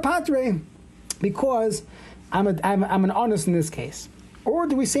honest sechmana patre, because I'm an honest in this case. Or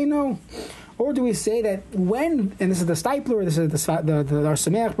do we say no? Or do we say that when, and this is the Steipler, or this is the Ar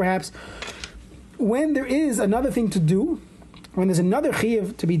Sameach perhaps, when there is another thing to do, when there's another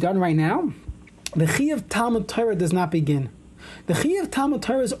chiyuv to be done right now, the chiyuv Talmud Torah does not begin. The chiyuv Talmud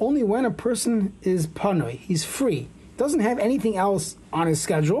Torah is only when a person is panoi, he's free, doesn't have anything else on his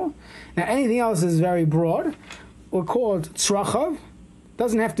schedule. Now anything else is very broad. We're called tzrachav.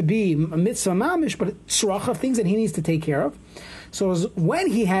 Doesn't have to be a mitzvah mamish, but tzrachav, things that he needs to take care of. So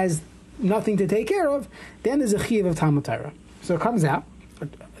when he has nothing to take care of, then there's a chiyuv of Talmud Torah. So it comes out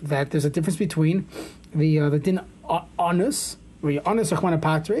that there's a difference between the din onus, where you're honest achmana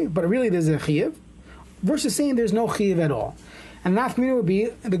patre, but really there's a chiyuv, versus saying there's no chiyuv at all. And that would be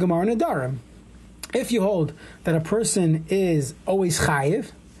the Gemara Nedarim. If you hold that a person is always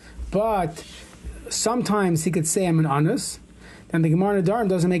chayiv, but sometimes he could say I'm an honest, then the Gemara Nedarim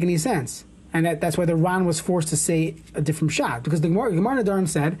doesn't make any sense. And that's why the Ran was forced to say a different shot. Because the Gemara Nedarim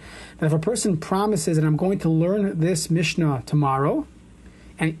said that if a person promises that I'm going to learn this Mishnah tomorrow,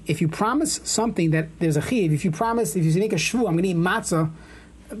 and if you promise something that there's a chiv, if you make a shvu, I'm going to eat matzah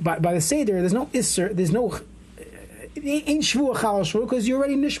by the Seder, there's no isser, there's no ain't shvu chal shvu, because you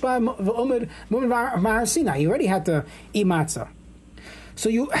already nishba v'omed mahar Sinai. You already had to eat matzah. So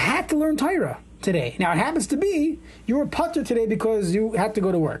you had to learn Torah today. Now it happens to be you were putter today because you had to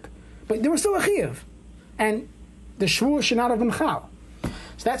go to work. But there was still a chiyuv, and the shvuah should not have been chal.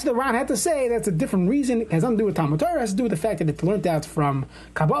 So that's the Ran had to say. That's a different reason. It has nothing to do with Talmud Torah. It has to do with the fact that it's learned out from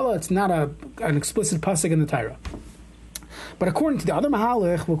Kabbalah. It's not an explicit pasuk in the Torah. But according to the other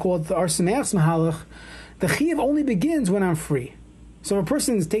mahalach, we'll call it the Ar Sameach's mahalach, the chiyuv only begins when I'm free. So if a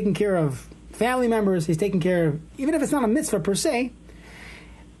person is taking care of family members, he's taking care of, even if it's not a mitzvah per se,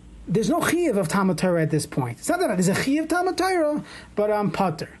 there's no chiyuv of Talmud Torah at this point. It's not that there's a chiyuv Talmud Torah, but I'm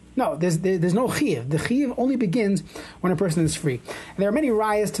pater. No, there's no chiyuv. The chiyuv only begins when a person is free. And there are many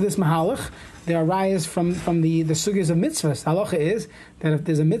rayas to this mahalach. There are rayas from the sugyas of mitzvahs. Halacha is that if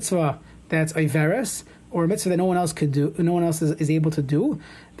there's a mitzvah that's iveres, or a mitzvah that no one else could do, no one else is able to do,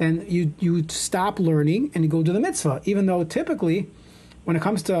 then you stop learning and you go do the mitzvah. Even though typically, when it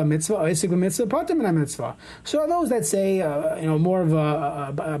comes to a mitzvah, a mitzvah, pater min mitzvah. So are those that say, more of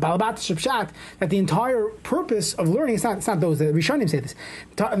a balabat shipshat, that the entire purpose of learning, it's not those that Rishonim say this.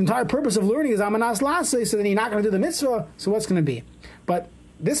 The entire purpose of learning is amanas lasei, so then you're not going to do the mitzvah. So what's going to be? But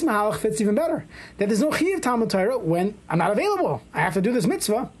this mahalach fits even better. That there's no chiyuv Talmud Torah when I'm not available. I have to do this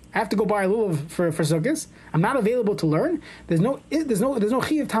mitzvah. I have to go buy a lulav for sukkahs. I'm not available to learn. There's no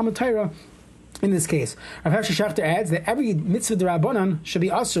chiyuv Talmud Torah. In this case, Rav Hershey Schachter adds that every mitzvah d'Rabbanan should be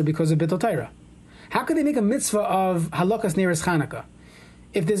asur because of bittul Torah. How could they make a mitzvah of Halachos Neres Chanukah?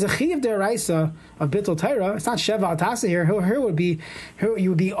 If there's a chiyuv d'Oraisa of bittul Torah, it's not sheva al tasa here. Here you would be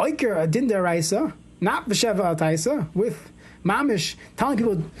oiker a din d'Oraisa, not b'sheva al tasa, with mamish telling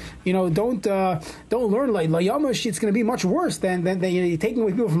people, don't learn like layamush. It's going to be much worse than you're taking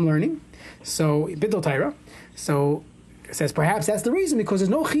away people from learning. So bittul Torah. So it says perhaps that's the reason, because there's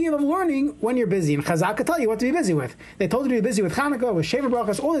no chiyuv of learning when you're busy. And Chazak could tell you what to be busy with. They told you to be busy with Chanukah, with Shever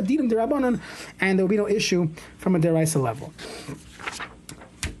Brachas, all the dinim d'Rabbanan, and there will be no issue from a deraisa level.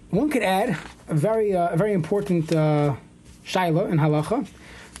 One could add a very important shaila in halacha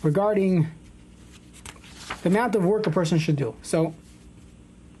regarding the amount of work a person should do. So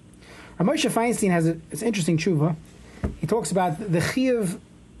Rav Moshe Feinstein has an interesting tshuva. He talks about the chiyuv.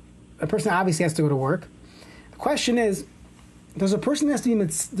 A person obviously has to go to work. The question is, does a person need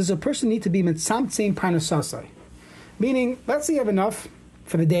to be mitzamtzein parnasasai? Meaning, let's say you have enough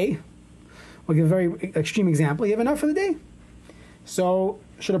for the day. We'll give a very extreme example. You have enough for the day. So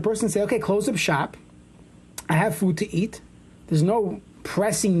should a person say, okay, close up shop. I have food to eat. There's no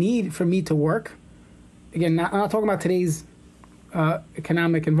pressing need for me to work. Again, I'm not talking about today's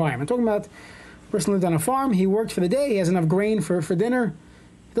economic environment. I'm talking about a person lived on a farm. He worked for the day. He has enough grain for dinner.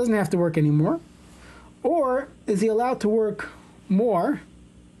 He doesn't have to work anymore. Or is he allowed to work more?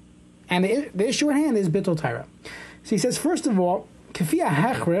 And the issue at hand is bittul Torah. So he says, first of all, kefiyah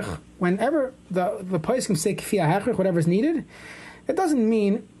hechrich, whenever the poskim say kefiyah hechrich, whatever is needed, that doesn't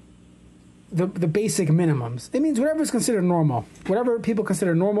mean the basic minimums. It means whatever is considered normal. Whatever people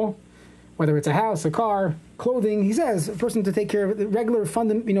consider normal, whether it's a house, a car, clothing. He says a person to take care of the regular,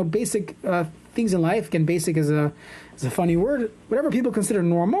 basic things in life. Again, basic is a funny word. Whatever people consider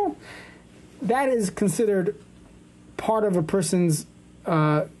normal, that is considered part of a person's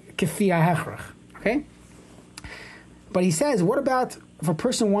kefiyah hechrich. Okay? But he says, what about if a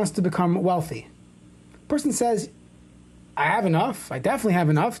person wants to become wealthy? A person says, I have enough. I definitely have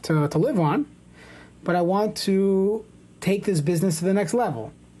enough to live on, but I want to take this business to the next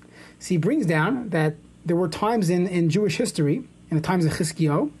level. So he brings down that there were times in Jewish history, in the times of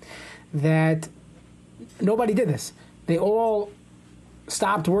Chizkiyahu, that nobody did this. They all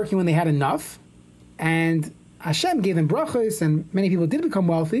stopped working when they had enough, and Hashem gave them brachos, and many people did become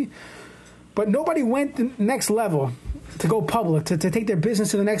wealthy, but nobody went the next level to go public, to take their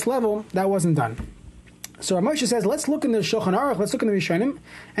business to the next level. That wasn't done. So Rav Moshe says, let's look in the Shulchan Aruch, let's look in the Rishonim,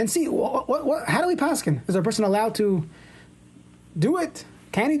 and see, how do we paskin? Is a person allowed to do it?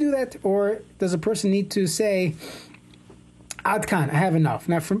 Can he do that? Or does a person need to say, Ad kan, I have enough?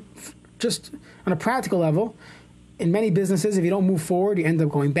 Now, just on a practical level, in many businesses, if you don't move forward, you end up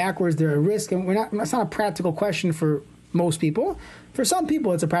going backwards. There's a risk, and that's not a practical question for most people. For some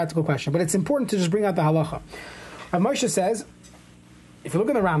people, it's a practical question, but it's important to just bring out the halacha. Rav Moshe says, if you look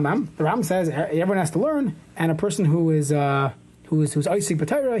at the Rambam says everyone has to learn, and a person who's oisik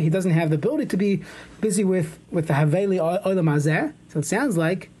b'Torah, he doesn't have the ability to be busy with the haveli olam hazeh. So it sounds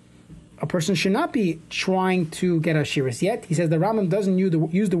like a person should not be trying to get Ashiris. Yet, he says the Rambam doesn't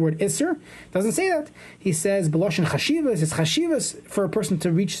use the word Isser, doesn't say that. He says, Beloshin Chashivas, it's Chashivas for a person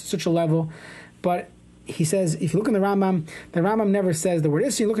to reach such a level. But he says, if you look in the Rambam never says the word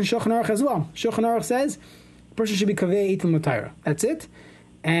Isser. You look in Shulchan Aruch as well. Shulchan Aruch says, a person should be Kaveh Eitim L'Torah. That's it.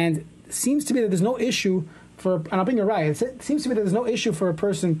 And it seems to be that there's no issue and I'll bring you right. It seems to me that there's no issue for a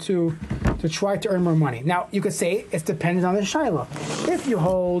person to try to earn more money. Now, you could say it's dependent on the shaila. If you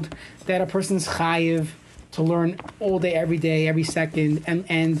hold that a person's chayiv to learn all day, every second,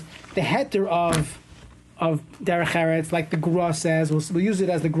 and the heter of derech eretz, like the Gra says, we'll use it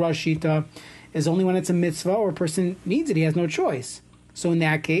as the Gra shita, is only when it's a mitzvah or a person needs it, he has no choice. So in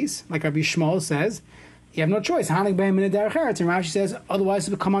that case, like Rabbi Shmuel says, you have no choice. Hanig b'hem min derech eretz, and Rashi says otherwise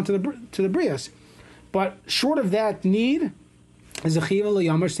it will come on to the brios. But short of that need, is a chiyuv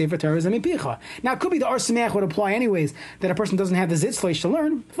l'yomer sefer Torah zemipicha. Now, it could be the Or Sameach would apply anyways, that a person doesn't have the zitzfleish to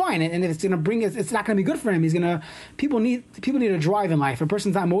learn, fine, and if it's going to bring it, it's not going to be good for him. People need a drive in life. If a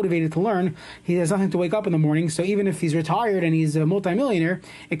person's not motivated to learn, he has nothing to wake up in the morning, so even if he's retired and he's a multimillionaire,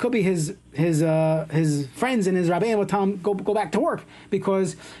 it could be his friends and his rabbeim will tell him, go back to work,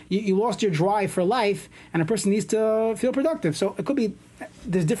 because you lost your drive for life, and a person needs to feel productive. So it could be,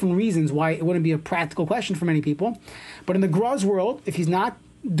 there's different reasons why it wouldn't be a practical question for many people. But in the Gra's world, if he's not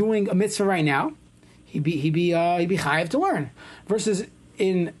doing a mitzvah right now, he'd be chayav to learn. Versus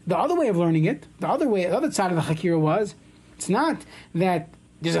in the other way of learning it, the other side of the Hakira was, it's not that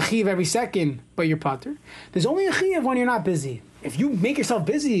there's a chiyav every second, but you're pater. There's only a chiyav when you're not busy. If you make yourself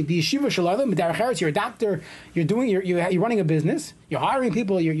busy, be yeshiva shalom, you're a doctor, you're running a business, you're hiring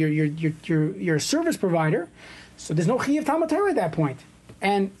people, you're a service provider. So there's no chiyav Talmud Torah at that point.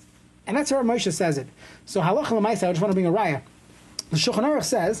 And that's how Moshe says it. So halacha l'maisa, I just want to bring a raya. The Shulchan Aruch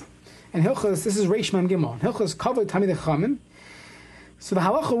says, and Hilchos, this is Reish Mem Gimel, Hilchos Kavod Talmidei Chachamim. So the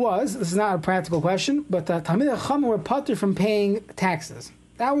halacha was, this is not a practical question, but Talmidei Chachamim were patur from paying taxes.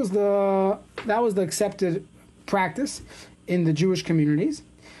 That was the accepted practice in the Jewish communities.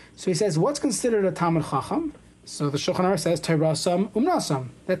 So he says, what's considered a Talmid Chacham? So the Shulchan Aruch says, Torasam Umnasam.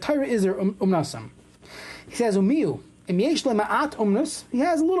 That Torah is their Umnasam. He says, Umiyu. He has a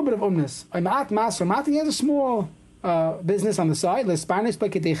little bit of umnus. He has a small business on the side.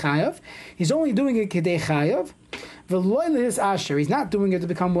 He's only doing it kedei chayav. He's not doing it to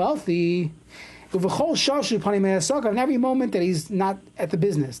become wealthy. In every moment that he's not at the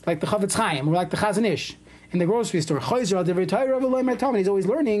business, like the Chavetz Chaim or like the Chazon Ish in the grocery store. He's always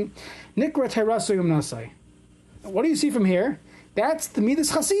learning. What do you see from here? That's the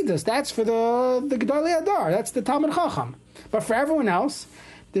Midas Chasidus. That's for the Gedolei Adar. That's the Talmid Chacham. But for everyone else,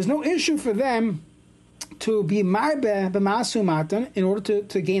 there's no issue for them to be marbe b'masu matan in order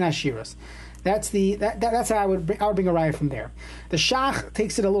to gain ashiras. That's how I would bring a raya from there. The Shach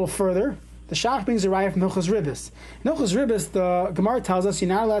takes it a little further. The Shach brings a raya from Hilchos Ribis. In Hilchos Ribis, the Gemara tells us you're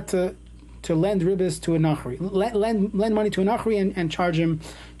not allowed to lend ribis to a nachri, lend money to a nachri and charge him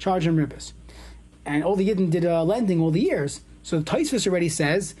ribis. And all the Yidden did lending all the years. So the Tosfos already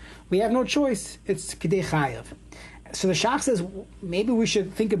says, we have no choice, it's Kedei Chayav. So the Shach says, maybe we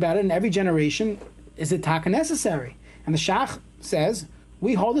should think about it in every generation, is it taka necessary? And the Shach says,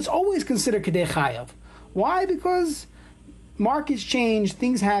 we hold it's always considered Kedei Chayav. Why? Because markets change,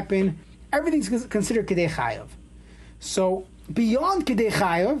 things happen, everything's considered Kedei Chayav. So beyond Kedei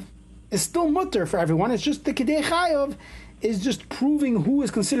Chayav is still mutter for everyone, it's just the Kedei Chayav is just proving who is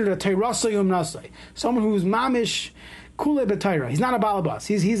considered a Teirasai Umnasai, someone who's mamish, Kule b'Torah. He's not a balabas.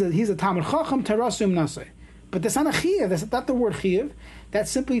 He's a Talmid Chacham Terasum Nasei. But that's not a chiyuv. That's not the word chiyuv. That's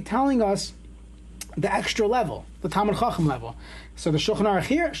simply telling us the extra level, the Talmid Chacham level. So the Shulchan Aruch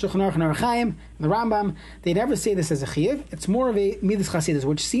here, Shulchan Aruch and Aruch Chaim, and the Rambam, they never say this as a chiyuv. It's more of a midas chasidus,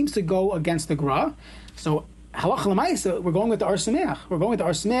 which seems to go against the Gra. So halacha l'maisa, we're going with the Or Sameach. We're going with the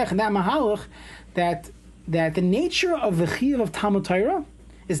Or Sameach and that mahalach that the nature of the chiyuv of Talmud Torah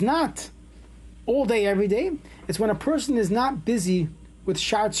is not all day, every day. It's when a person is not busy with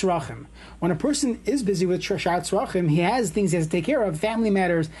Shar Tzrachim. When a person is busy with Shar Tzrachim, he has things he has to take care of, family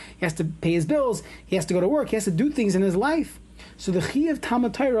matters, he has to pay his bills, he has to go to work, he has to do things in his life. So the Chiyuv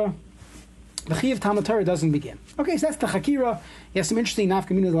Talmud Torah doesn't begin. Okay, so that's the Chakira. He has some interesting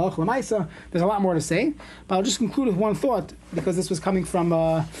nafkaminas halach l'maisa. There's a lot more to say, but I'll just conclude with one thought, because this was coming from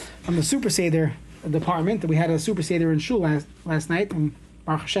the Super Seder department. We had a Super Seder in Shul last night, and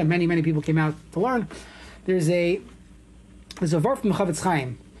Baruch Hashem, many people came out to learn. There's a verse from Chavetz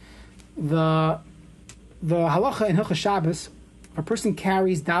Chaim. The halacha in Hilchos Shabbos, if a person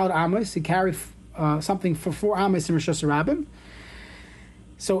carries Daled Amos, he carries something for 4 Amos in Rosh Hashanah.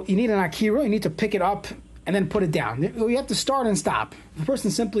 So you need an akira, you need to pick it up and then put it down. You have to start and stop. If a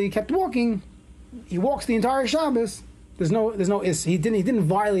person simply kept walking, he walks the entire Shabbos. There's no is. He didn't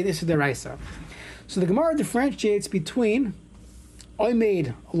violate Issa Deraisa. So the Gemara differentiates between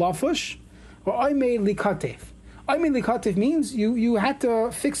Oimed Lafush or Oimed Likatev. Oimed Likatev means you had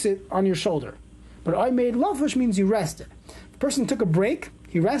to fix it on your shoulder, but Oimed Lafush means you rested. If a person took a break,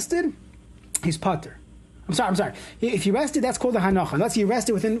 he rested, he's pater. I'm sorry. If he rested, that's called a hanacha. Unless he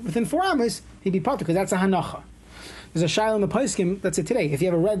rested within 4 hours, he'd be pater because that's a hanacha. There's a shayla in the poskim that's it today. If you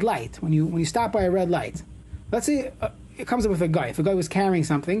have a red light, when you stop by a red light, let's say it comes up with a guy. If a guy was carrying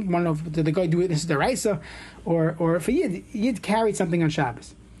something, you want to know did the guy do it? This is the Raisa, or if a yid carried something on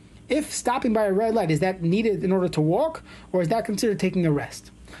Shabbos. If stopping by a red light, is that needed in order to walk, or is that considered taking a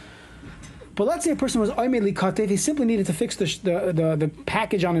rest? But let's say a person was oimei likatev, he simply needed to fix the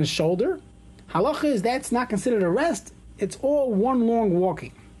package on his shoulder. Halacha is that's not considered a rest. It's all one long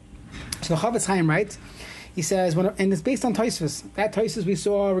walking. So the Chavetz Chaim writes, he says, and it's based on Tosfos. That Tosfos we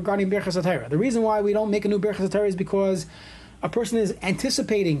saw regarding Birchas HaTorah. The reason why we don't make a new Birchas HaTorah is because a person is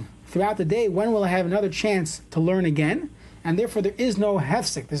anticipating throughout the day, when will I have another chance to learn again? And therefore there is no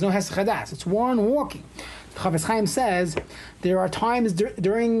hefsek, there's no hesek hadas. It's one walking. Chavetz Chaim says there are times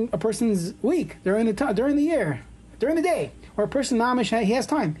during a person's week, during the year, during the day, where a person mamish he has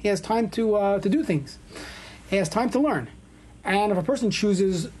time. He has time to do things. He has time to learn. And if a person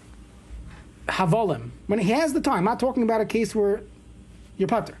chooses havolim, when he has the time, I'm not talking about a case where you're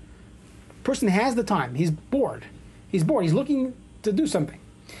pater. Person has the time. He's bored. He's looking to do something,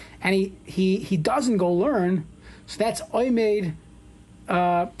 and he doesn't go learn. So that's oimed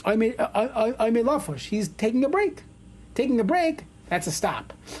lafush. He's taking a break. Taking a break, that's a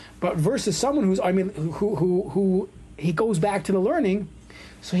stop. But versus someone who he goes back to the learning,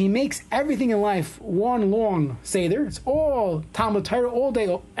 so he makes everything in life one long seder. It's all Talmud Torah all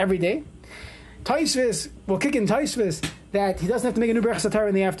day, every day. Tosfos will kick in Tosfos that he doesn't have to make a new Birchas HaTorah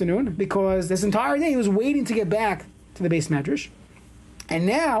in the afternoon because this entire day he was waiting to get back to the Beis Medrash, and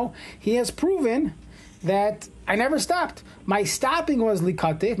now he has proven that I never stopped. My stopping was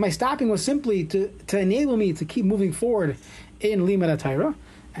likate. My stopping was simply to enable me to keep moving forward in Limud HaTorah,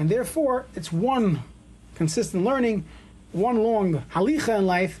 and therefore it's one consistent learning, one long halicha in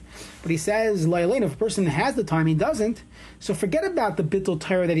life. But he says, if a person has the time, he doesn't. So forget about the bittul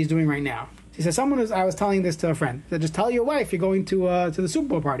Torah that he's doing right now. He says, I was telling this to a friend. He said, just tell your wife you're going to the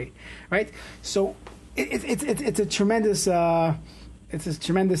Superbowl party, right? So it's a tremendous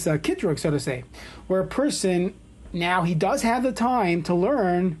kitrug, so to say, where a person now he does have the time to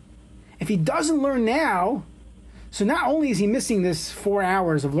learn. If he doesn't learn now, so not only is he missing this 4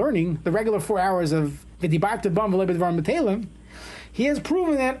 hours of learning, the regular 4 hours of v'dibarta bam v'lo b'dvar metelim, he has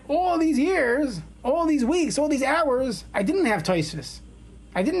proven that all these years, all these weeks, all these hours, I didn't have Tosfos.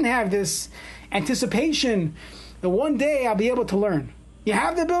 I didn't have this anticipation that one day I'll be able to learn. You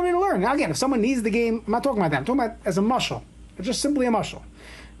have the ability to learn. Now again, if someone needs the game, I'm not talking about that. I'm talking about as a mushal. It's just simply a mushal.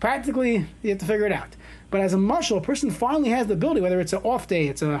 Practically, you have to figure it out. But as a mushal, a person finally has the ability, whether it's an off day,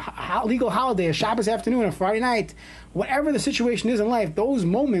 it's a legal holiday, a Shabbos afternoon, a Friday night, whatever the situation is in life, those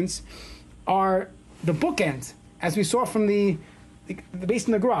moments are the bookends, as we saw from the based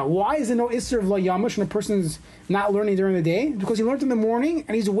on the Gra. Why is there no Isser of La Yamush when a person's not learning during the day? Because he learned in the morning,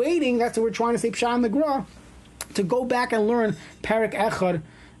 and he's waiting, that's what we're trying to say, Pshat in the Gra, to go back and learn Perek Echad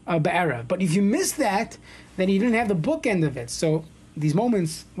Be'erev. But if you miss that, then you didn't have the bookend of it. So these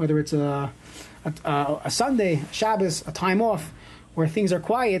moments, whether it's a Sunday, a Shabbos, a time off, where things are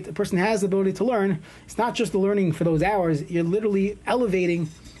quiet, the person has the ability to learn. It's not just the learning for those hours. You're literally elevating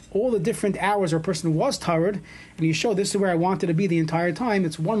all the different hours where a person was tired, and you show this is where I wanted to be the entire time.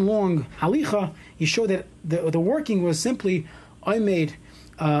 It's one long halicha. You show that the working was simply I made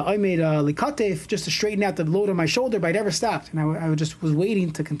likatef just to straighten out the load on my shoulder, but I never stopped, and I just was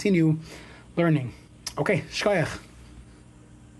waiting to continue learning. Okay, shkayach.